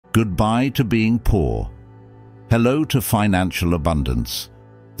Goodbye to being poor. Hello to financial abundance.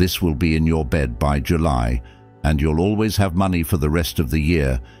 This will be in your bed by July, and you'll always have money for the rest of the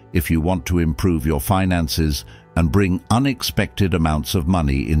year if you want to improve your finances and bring unexpected amounts of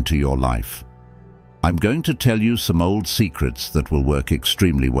money into your life. I'm going to tell you some old secrets that will work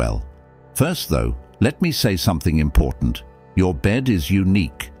extremely well. First though, let me say something important. Your bed is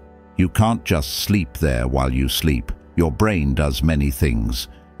unique. You can't just sleep there while you sleep. Your brain does many things.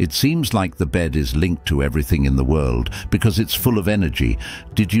 It seems like the bed is linked to everything in the world because it's full of energy.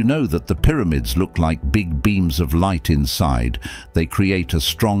 Did you know that the pyramids look like big beams of light inside? They create a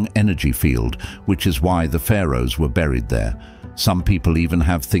strong energy field, which is why the pharaohs were buried there. Some people even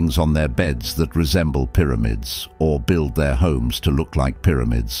have things on their beds that resemble pyramids, or build their homes to look like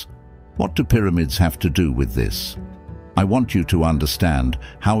pyramids. What do pyramids have to do with this? I want you to understand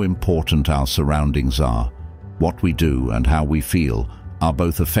how important our surroundings are. What we do and how we feel are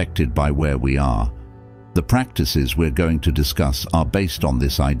both affected by where we are. The practices we're going to discuss are based on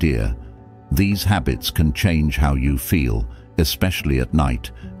this idea. These habits can change how you feel, especially at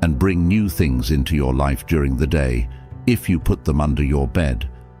night, and bring new things into your life during the day, if you put them under your bed.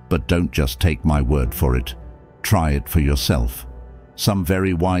 But don't just take my word for it. Try it for yourself. Some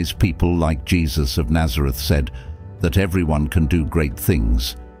very wise people like Jesus of Nazareth said that everyone can do great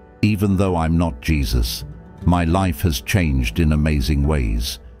things. Even though I'm not Jesus, my life has changed in amazing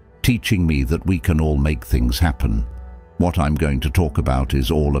ways, teaching me that we can all make things happen. What I'm going to talk about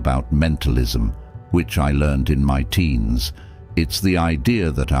is all about mentalism, which I learned in my teens. It's the idea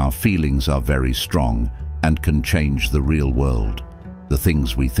that our feelings are very strong and can change the real world. The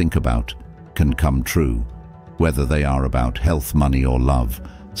things we think about can come true, whether they are about health, money, or love.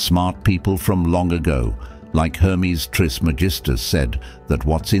 Smart people from long ago, like Hermes Trismegistus, said that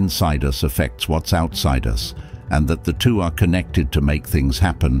what's inside us affects what's outside us, and that the two are connected. To make things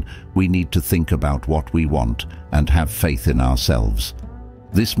happen, we need to think about what we want and have faith in ourselves.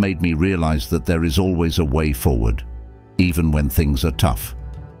 This made me realize that there is always a way forward, even when things are tough.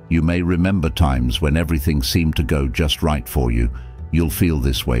 You may remember times when everything seemed to go just right for you. You'll feel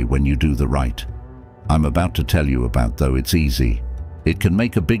this way when you do the right. I'm about to tell you about, though it's easy. It can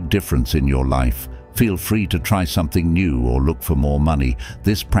make a big difference in your life. Feel free to try something new or look for more money.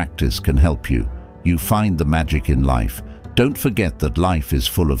 This practice can help you. You find the magic in life. Don't forget that life is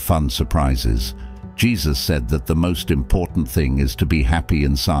full of fun surprises. Jesus said that the most important thing is to be happy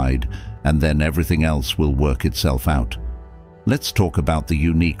inside, and then everything else will work itself out. Let's talk about the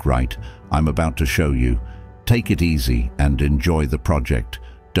unique rite I'm about to show you. Take it easy and enjoy the project.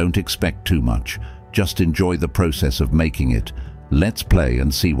 Don't expect too much. Just enjoy the process of making it. Let's play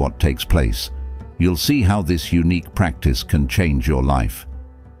and see what takes place. You'll see how this unique practice can change your life.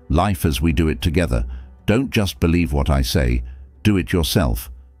 Life as we do it together. Don't just believe what I say. Do it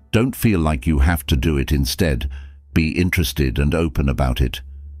yourself. Don't feel like you have to do it instead. Be interested and open about it.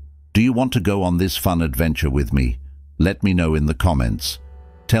 Do you want to go on this fun adventure with me? Let me know in the comments.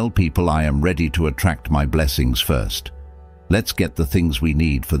 Tell people I am ready to attract my blessings first. Let's get the things we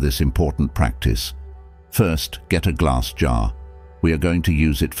need for this important practice. First, get a glass jar. We are going to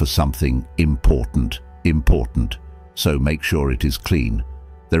use it for something important, so make sure it is clean.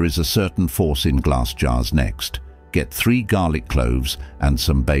 There is a certain force in glass jars. Next, get 3 garlic cloves and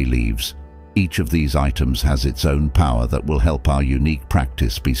some bay leaves. Each of these items has its own power that will help our unique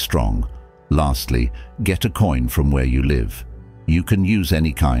practice be strong. Lastly, get a coin from where you live. You can use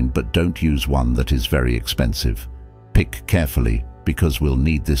any kind, but don't use one that is very expensive. Pick carefully, because we'll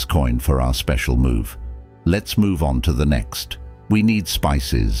need this coin for our special move. Let's move on to the next. We need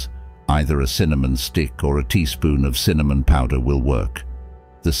spices. Either a cinnamon stick or a teaspoon of cinnamon powder will work.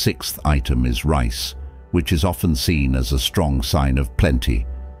 The 6th item is rice, which is often seen as a strong sign of plenty.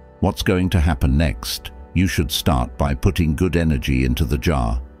 What's going to happen next? You should start by putting good energy into the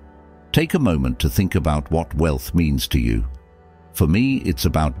jar. Take a moment to think about what wealth means to you. For me, it's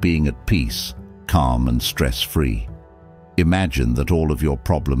about being at peace, calm and stress-free. Imagine that all of your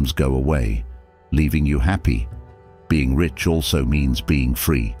problems go away, leaving you happy. Being rich also means being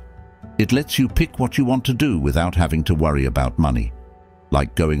free. It lets you pick what you want to do without having to worry about money,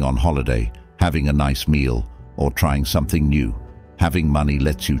 like going on holiday, having a nice meal, or trying something new. Having money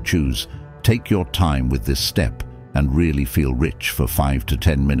lets you choose. Take your time with this step and really feel rich for 5 to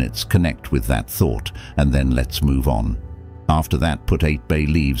 10 minutes. Connect with that thought, and then let's move on. After that, put 8 bay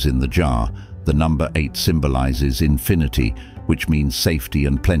leaves in the jar. The number 8 symbolizes infinity, which means safety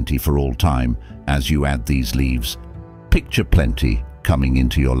and plenty for all time. As you add these leaves, picture plenty coming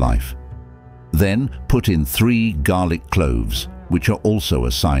into your life. Then put in 3 garlic cloves, which are also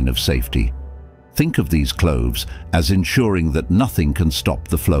a sign of safety. Think of these cloves as ensuring that nothing can stop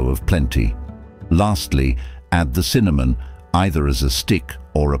the flow of plenty. Lastly, add the cinnamon, either as a stick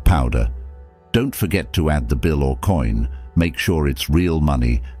or a powder. Don't forget to add the bill or coin. Make sure it's real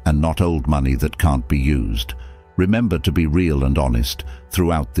money and not old money that can't be used. Remember to be real and honest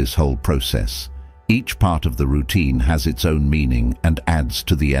throughout this whole process. Each part of the routine has its own meaning and adds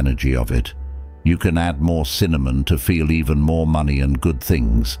to the energy of it. You can add more cinnamon to feel even more money and good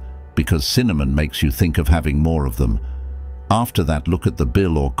things, because cinnamon makes you think of having more of them. After that, look at the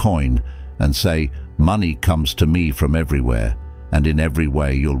bill or coin and say, money comes to me from everywhere, and in every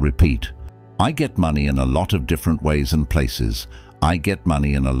way you'll repeat, I get money in a lot of different ways and places. I get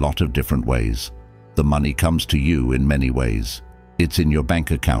money in a lot of different ways. The money comes to you in many ways. It's in your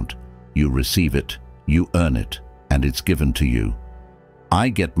bank account. You receive it, you earn it, and it's given to you. I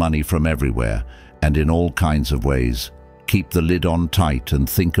get money from everywhere and in all kinds of ways. Keep the lid on tight and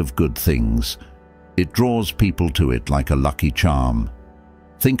think of good things. It draws people to it like a lucky charm.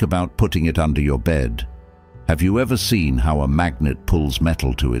 Think about putting it under your bed. Have you ever seen how a magnet pulls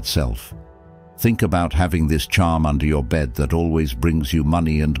metal to itself? Think about having this charm under your bed that always brings you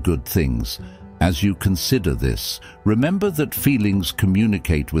money and good things. As you consider this, remember that feelings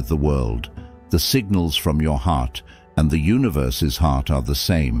communicate with the world. The signals from your heart and the universe's heart are the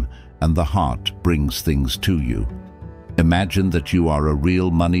same, and the heart brings things to you. Imagine that you are a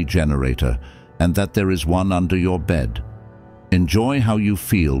real money generator and that there is one under your bed. Enjoy how you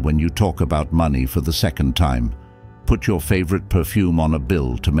feel when you talk about money for the second time. Put your favorite perfume on a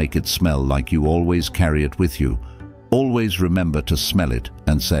bill to make it smell like you always carry it with you. Always remember to smell it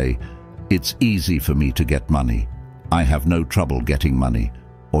and say, it's easy for me to get money. I have no trouble getting money.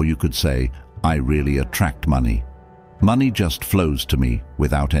 Or you could say, I really attract money. Money just flows to me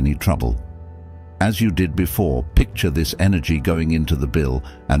without any trouble. As you did before, picture this energy going into the bill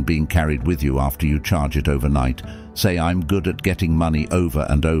and being carried with you after you charge it overnight. Say, I'm good at getting money over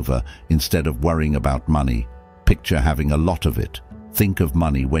and over instead of worrying about money. Picture having a lot of it. Think of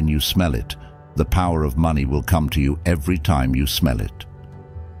money when you smell it. The power of money will come to you every time you smell it.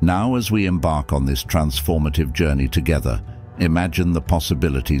 Now, as we embark on this transformative journey together, imagine the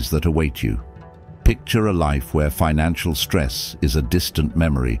possibilities that await you. Picture a life where financial stress is a distant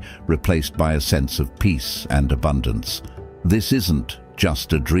memory replaced by a sense of peace and abundance. This isn't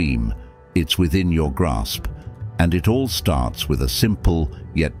just a dream, it's within your grasp. And it all starts with a simple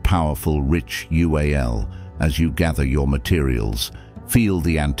yet powerful rich UAL. As you gather your materials, feel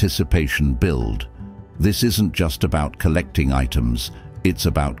the anticipation build. This isn't just about collecting items, it's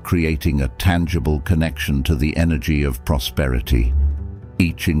about creating a tangible connection to the energy of prosperity.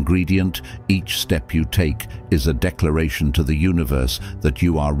 Each ingredient, each step you take is a declaration to the universe that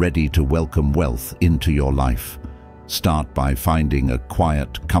you are ready to welcome wealth into your life. Start by finding a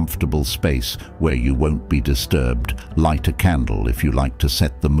quiet, comfortable space where you won't be disturbed. Light a candle if you like to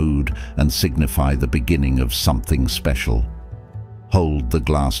set the mood and signify the beginning of something special. Hold the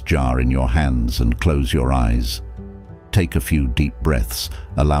glass jar in your hands and close your eyes. Take a few deep breaths,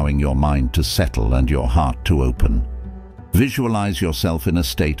 allowing your mind to settle and your heart to open. Visualize yourself in a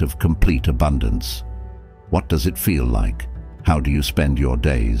state of complete abundance. What does it feel like? How do you spend your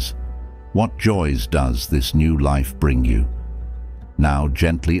days? What joys does this new life bring you? Now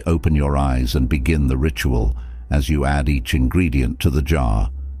gently open your eyes and begin the ritual as you add each ingredient to the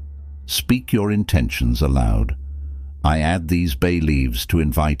jar. Speak your intentions aloud. I add these bay leaves to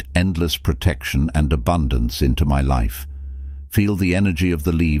invite endless protection and abundance into my life. Feel the energy of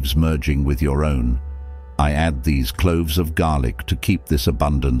the leaves merging with your own. I add these cloves of garlic to keep this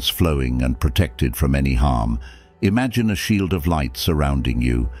abundance flowing and protected from any harm. Imagine a shield of light surrounding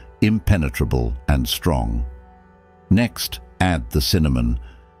you, impenetrable and strong. Next, add the cinnamon.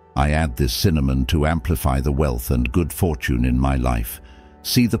 I add this cinnamon to amplify the wealth and good fortune in my life.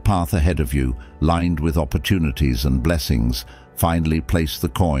 See the path ahead of you, lined with opportunities and blessings. Finally, place the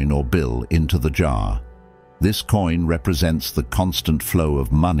coin or bill into the jar. This coin represents the constant flow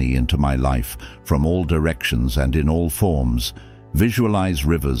of money into my life from all directions and in all forms. Visualize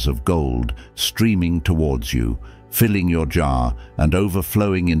rivers of gold streaming towards you, filling your jar and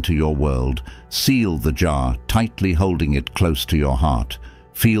overflowing into your world. Seal the jar, tightly holding it close to your heart.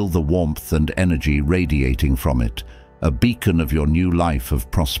 Feel the warmth and energy radiating from it, a beacon of your new life of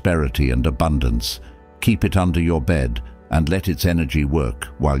prosperity and abundance. Keep it under your bed and let its energy work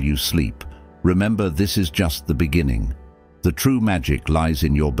while you sleep. Remember, this is just the beginning. The true magic lies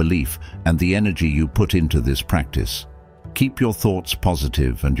in your belief and the energy you put into this practice. Keep your thoughts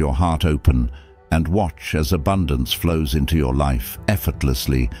positive and your heart open, and watch as abundance flows into your life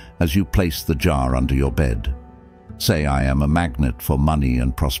effortlessly as you place the jar under your bed. Say, I am a magnet for money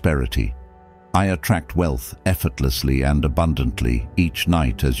and prosperity. I attract wealth effortlessly and abundantly each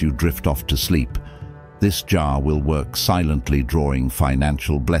night as you drift off to sleep. This jar will work silently, drawing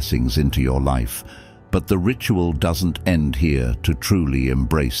financial blessings into your life. But the ritual doesn't end here. To truly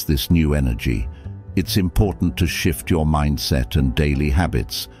embrace this new energy, it's important to shift your mindset and daily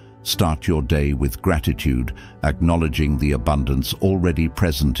habits. Start your day with gratitude, acknowledging the abundance already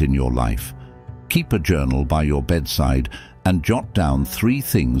present in your life. Keep a journal by your bedside and jot down 3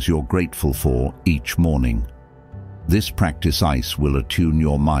 things you're grateful for each morning. This practice will attune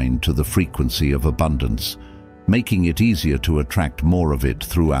your mind to the frequency of abundance, making it easier to attract more of it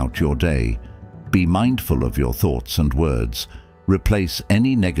throughout your day. Be mindful of your thoughts and words. Replace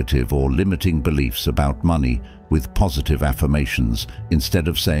any negative or limiting beliefs about money with positive affirmations. Instead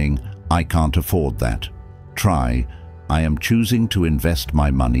of saying, "I can't afford that," try, "I am choosing to invest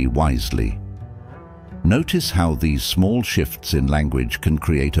my money wisely." Notice how these small shifts in language can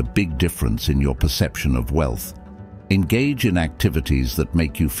create a big difference in your perception of wealth. Engage in activities that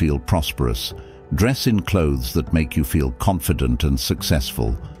make you feel prosperous. Dress in clothes that make you feel confident and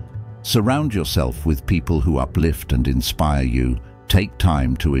successful. Surround yourself with people who uplift and inspire you. Take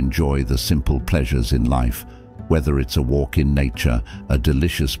time to enjoy the simple pleasures in life, whether it's a walk in nature, a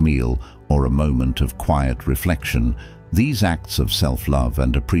delicious meal, or a moment of quiet reflection. These acts of self-love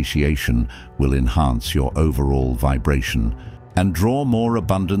and appreciation will enhance your overall vibration and draw more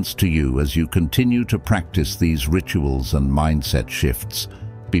abundance to you as you continue to practice these rituals and mindset shifts.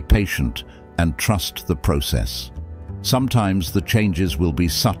 Be patient and trust the process. Sometimes the changes will be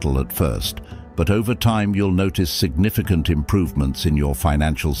subtle at first, but over time you'll notice significant improvements in your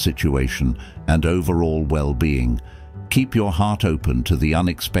financial situation and overall well-being. Keep your heart open to the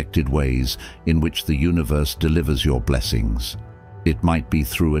unexpected ways in which the universe delivers your blessings. It might be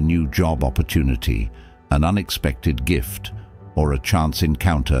through a new job opportunity, an unexpected gift, or a chance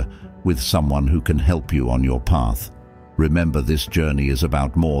encounter with someone who can help you on your path. Remember, this journey is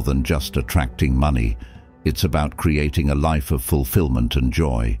about more than just attracting money. It's about creating a life of fulfillment and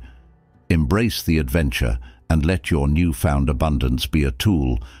joy. Embrace the adventure and let your newfound abundance be a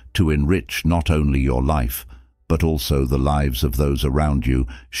tool to enrich not only your life, but also the lives of those around you.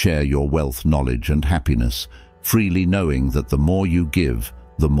 Share your wealth, knowledge, and happiness, freely knowing that the more you give,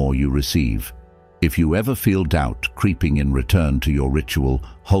 the more you receive. If you ever feel doubt creeping in, return to your ritual,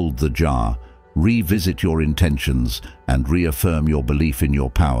 hold the jar, revisit your intentions, and reaffirm your belief in your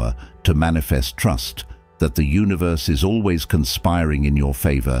power to manifest. Trust that the universe is always conspiring in your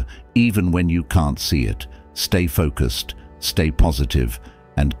favor, even when you can't see it. Stay focused, stay positive,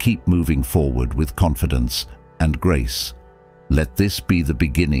 and keep moving forward with confidence and grace. Let this be the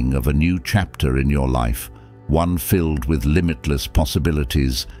beginning of a new chapter in your life, one filled with limitless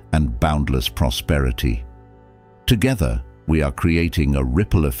possibilities and boundless prosperity. Together, we are creating a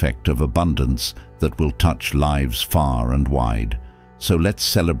ripple effect of abundance that will touch lives far and wide. So let's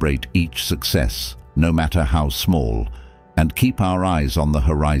celebrate each success, no matter how small, and keep our eyes on the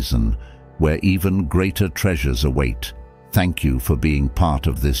horizon, where even greater treasures await. Thank you for being part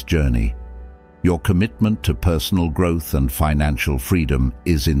of this journey. Your commitment to personal growth and financial freedom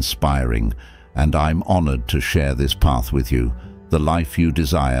is inspiring, and I'm honored to share this path with you. The life you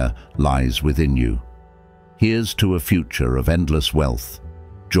desire lies within you. Here's to a future of endless wealth,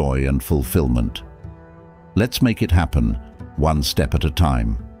 joy, and fulfillment. Let's make it happen, one step at a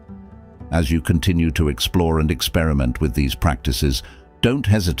time. As you continue to explore and experiment with these practices, don't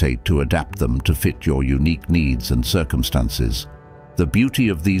hesitate to adapt them to fit your unique needs and circumstances. The beauty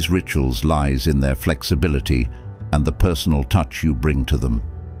of these rituals lies in their flexibility and the personal touch you bring to them.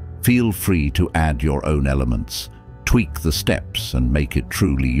 Feel free to add your own elements, tweak the steps, and make it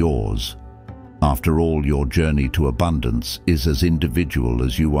truly yours. After all, your journey to abundance is as individual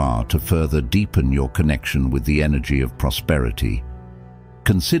as you are. To further deepen your connection with the energy of prosperity,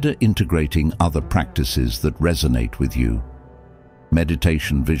 consider integrating other practices that resonate with you.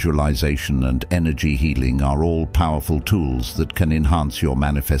 Meditation, visualization, and energy healing are all powerful tools that can enhance your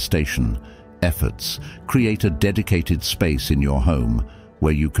manifestation efforts. Create a dedicated space in your home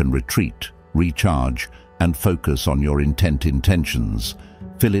where you can retreat, recharge, and focus on your intentions.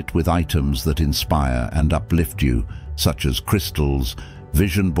 Fill it with items that inspire and uplift you, such as crystals,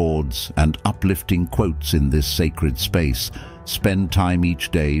 vision boards, and uplifting quotes. In this sacred space, spend time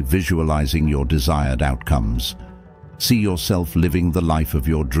each day visualizing your desired outcomes. See yourself living the life of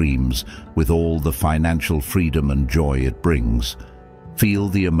your dreams with all the financial freedom and joy it brings. Feel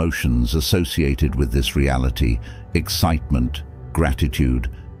the emotions associated with this reality: excitement, gratitude,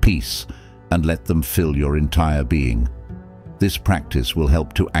 peace, and let them fill your entire being. This practice will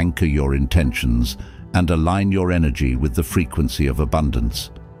help to anchor your intentions and align your energy with the frequency of abundance.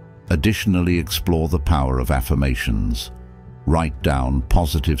 Additionally, explore the power of affirmations. Write down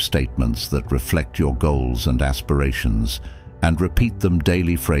positive statements that reflect your goals and aspirations, and repeat them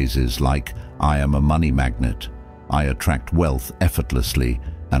daily. Phrases like, "I am a money magnet," "I attract wealth effortlessly,"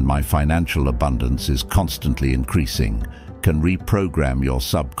 and "my financial abundance is constantly increasing," can reprogram your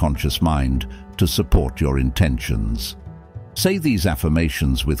subconscious mind to support your intentions. Say these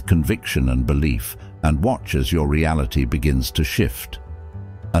affirmations with conviction and belief, and watch as your reality begins to shift.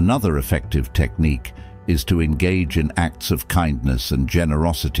 Another effective technique is to engage in acts of kindness and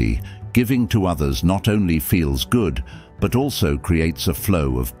generosity. Giving to others not only feels good, but also creates a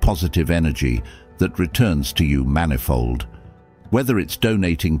flow of positive energy that returns to you manifold. Whether it's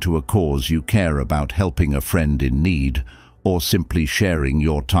donating to a cause you care about, helping a friend in need, or simply sharing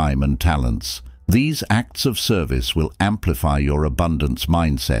your time and talents, these acts of service will amplify your abundance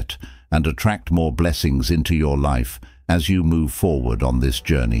mindset and attract more blessings into your life as you move forward on this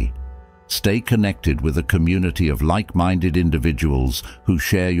journey. Stay connected with a community of like-minded individuals who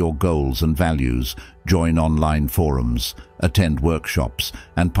share your goals and values. Join online forums, attend workshops,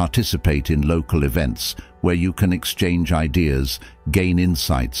 and participate in local events where you can exchange ideas, gain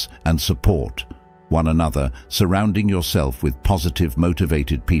insights, and support one another. Surrounding yourself with positive,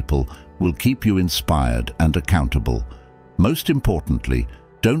 motivated people will keep you inspired and accountable. Most importantly,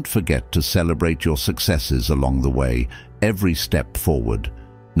 don't forget to celebrate your successes along the way. Every step forward,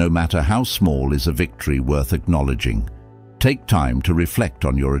 no matter how small, is a victory worth acknowledging. Take time to reflect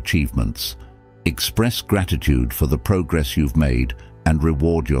on your achievements. Express gratitude for the progress you've made and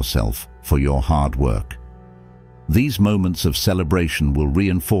reward yourself for your hard work. These moments of celebration will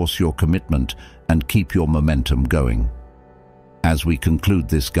reinforce your commitment and keep your momentum going. As we conclude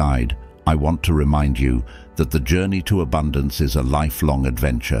this guide, I want to remind you that the journey to abundance is a lifelong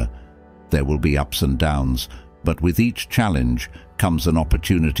adventure. There will be ups and downs, but with each challenge comes an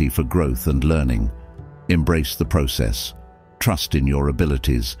opportunity for growth and learning. Embrace the process, trust in your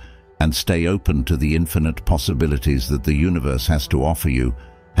abilities, and stay open to the infinite possibilities that the universe has to offer you.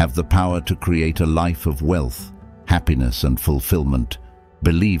 Have the power to create a life of wealth, happiness, and fulfillment.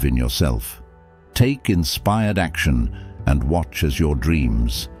 Believe in yourself. Take inspired action and watch as your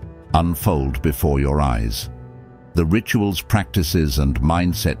dreams unfold before your eyes. The rituals, practices, and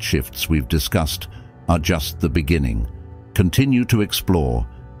mindset shifts we've discussed are just the beginning. Continue to explore,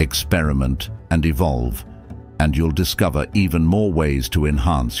 experiment, and evolve, and you'll discover even more ways to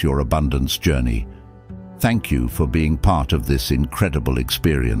enhance your abundance journey. Thank you for being part of this incredible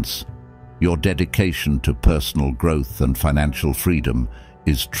experience. Your dedication to personal growth and financial freedom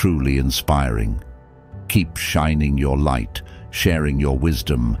is truly inspiring. Keep shining your light, sharing your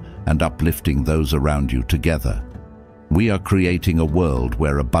wisdom, and uplifting those around you together. We are creating a world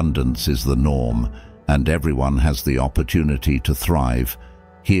where abundance is the norm, and everyone has the opportunity to thrive.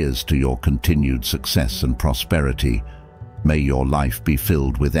 Here's to your continued success and prosperity. May your life be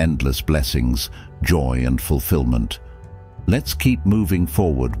filled with endless blessings, joy, and fulfillment. Let's keep moving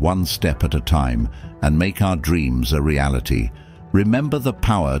forward one step at a time and make our dreams a reality. Remember, the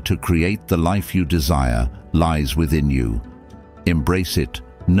power to create the life you desire lies within you. Embrace it,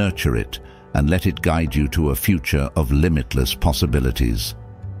 nurture it, and let it guide you to a future of limitless possibilities.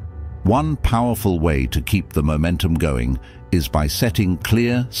 One powerful way to keep the momentum going is by setting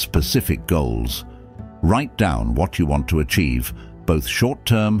clear, specific goals. Write down what you want to achieve, both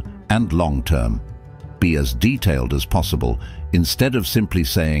short-term and long-term. Be as detailed as possible. Instead of simply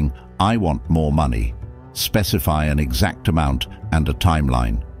saying, "I want more money," specify an exact amount and a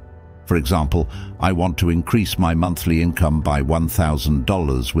timeline. For example, "I want to increase my monthly income by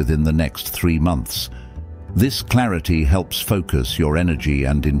 $1,000 within the next 3 months." This clarity helps focus your energy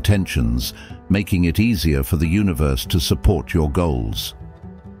and intentions, making it easier for the universe to support your goals.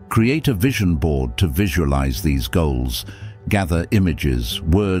 Create a vision board to visualize these goals. Gather images,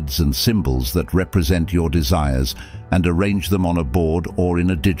 words, and symbols that represent your desires and arrange them on a board or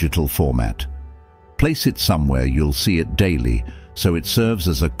in a digital format. Place it somewhere you'll see it daily, so it serves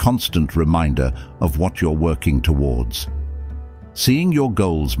as a constant reminder of what you're working towards. Seeing your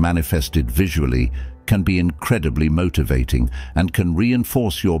goals manifested visually can be incredibly motivating and can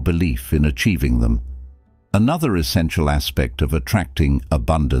reinforce your belief in achieving them. Another essential aspect of attracting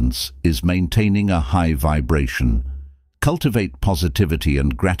abundance is maintaining a high vibration. Cultivate positivity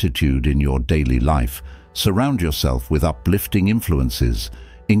and gratitude in your daily life. Surround yourself with uplifting influences.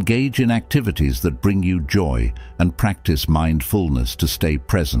 Engage in activities that bring you joy and practice mindfulness to stay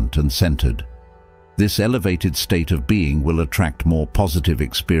present and centered. This elevated state of being will attract more positive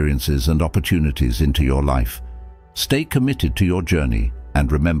experiences and opportunities into your life. Stay committed to your journey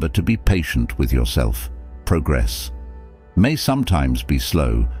and remember to be patient with yourself. Progress may sometimes be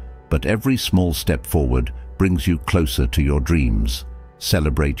slow, but every small step forward brings you closer to your dreams.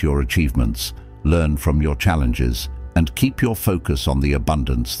 Celebrate your achievements, learn from your challenges, and keep your focus on the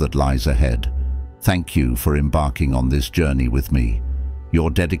abundance that lies ahead. Thank you for embarking on this journey with me. Your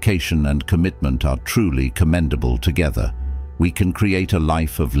dedication and commitment are truly commendable. Together, we can create a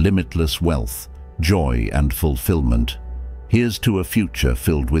life of limitless wealth, joy, and fulfillment. Here's to a future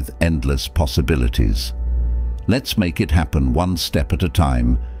filled with endless possibilities. Let's make it happen one step at a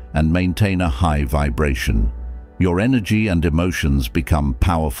time and maintain a high vibration. Your energy and emotions become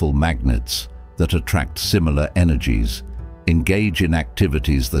powerful magnets that attract similar energies. Engage in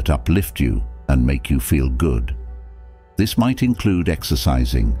activities that uplift you and make you feel good. This might include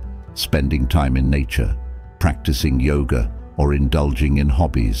exercising, spending time in nature, practicing yoga, or indulging in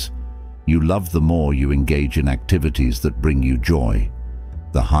hobbies. You love the more you engage in activities that bring you joy.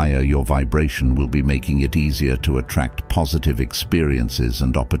 The higher your vibration will be, making it easier to attract positive experiences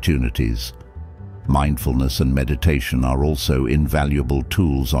and opportunities. Mindfulness and meditation are also invaluable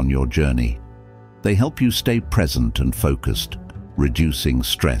tools on your journey. They help you stay present and focused, reducing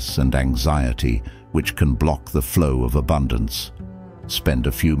stress and anxiety, which can block the flow of abundance. Spend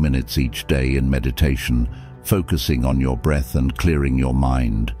a few minutes each day in meditation, focusing on your breath and clearing your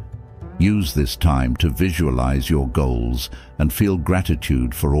mind. Use this time to visualize your goals and feel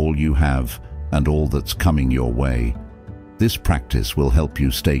gratitude for all you have and all that's coming your way. This practice will help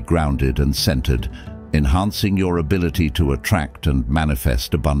you stay grounded and centered, enhancing your ability to attract and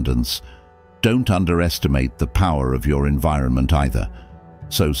manifest abundance. Don't underestimate the power of your environment either.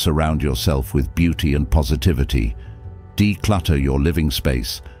 So surround yourself with beauty and positivity. Declutter your living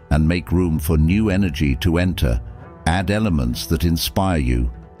space and make room for new energy to enter. Add elements that inspire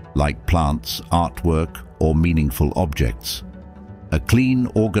you, like plants, artwork, or meaningful objects. A clean,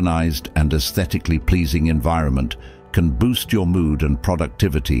 organized, and aesthetically pleasing environment can boost your mood and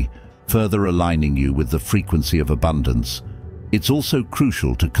productivity, further aligning you with the frequency of abundance. It's also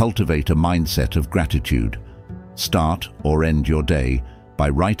crucial to cultivate a mindset of gratitude. Start or end your day by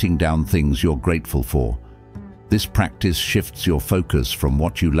writing down things you're grateful for. This practice shifts your focus from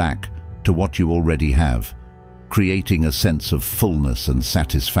what you lack to what you already have, creating a sense of fullness and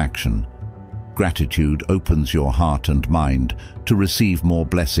satisfaction. Gratitude opens your heart and mind to receive more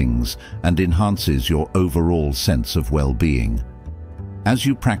blessings and enhances your overall sense of well-being. As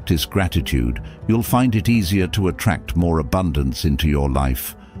you practice gratitude, you'll find it easier to attract more abundance into your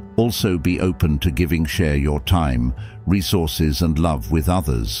life. Also, be open to share your time, resources, and love with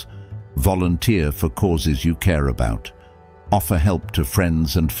others. Volunteer for causes you care about. Offer help to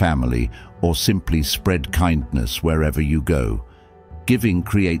friends and family, or simply spread kindness wherever you go. Giving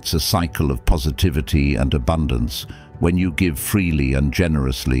creates a cycle of positivity and abundance. When you give freely and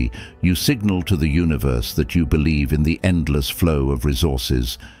generously, you signal to the universe that you believe in the endless flow of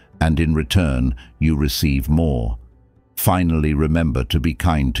resources, and in return, you receive more. Finally, remember to be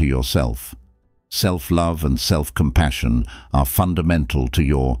kind to yourself. Self-love and self-compassion are fundamental to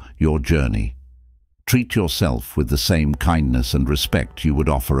your journey. Treat yourself with the same kindness and respect you would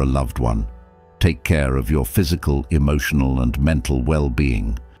offer a loved one. Take care of your physical, emotional, and mental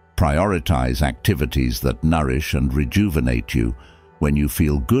well-being. Prioritize activities that nourish and rejuvenate you. When you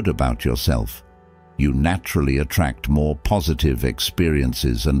feel good about yourself, you naturally attract more positive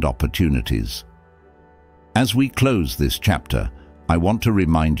experiences and opportunities. As we close this chapter, I want to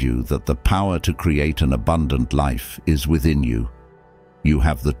remind you that the power to create an abundant life is within you. You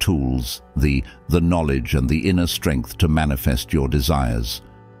have the tools, the knowledge, and the inner strength to manifest your desires.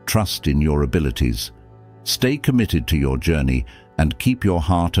 Trust in your abilities. Stay committed to your journey and keep your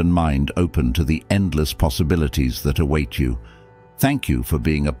heart and mind open to the endless possibilities that await you. Thank you for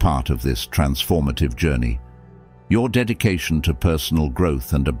being a part of this transformative journey. Your dedication to personal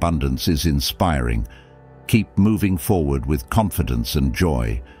growth and abundance is inspiring. Keep moving forward with confidence and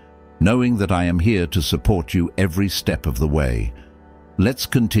joy, knowing that I am here to support you every step of the way. Let's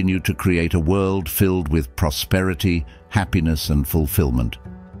continue to create a world filled with prosperity, happiness, and fulfillment.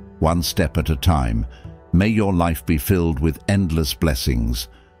 One step at a time, may your life be filled with endless blessings,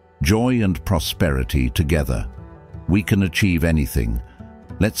 joy, and prosperity. Together, we can achieve anything.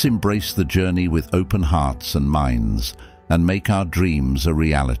 Let's embrace the journey with open hearts and minds and make our dreams a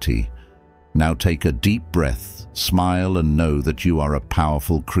reality. Now take a deep breath, smile, and know that you are a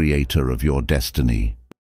powerful creator of your destiny.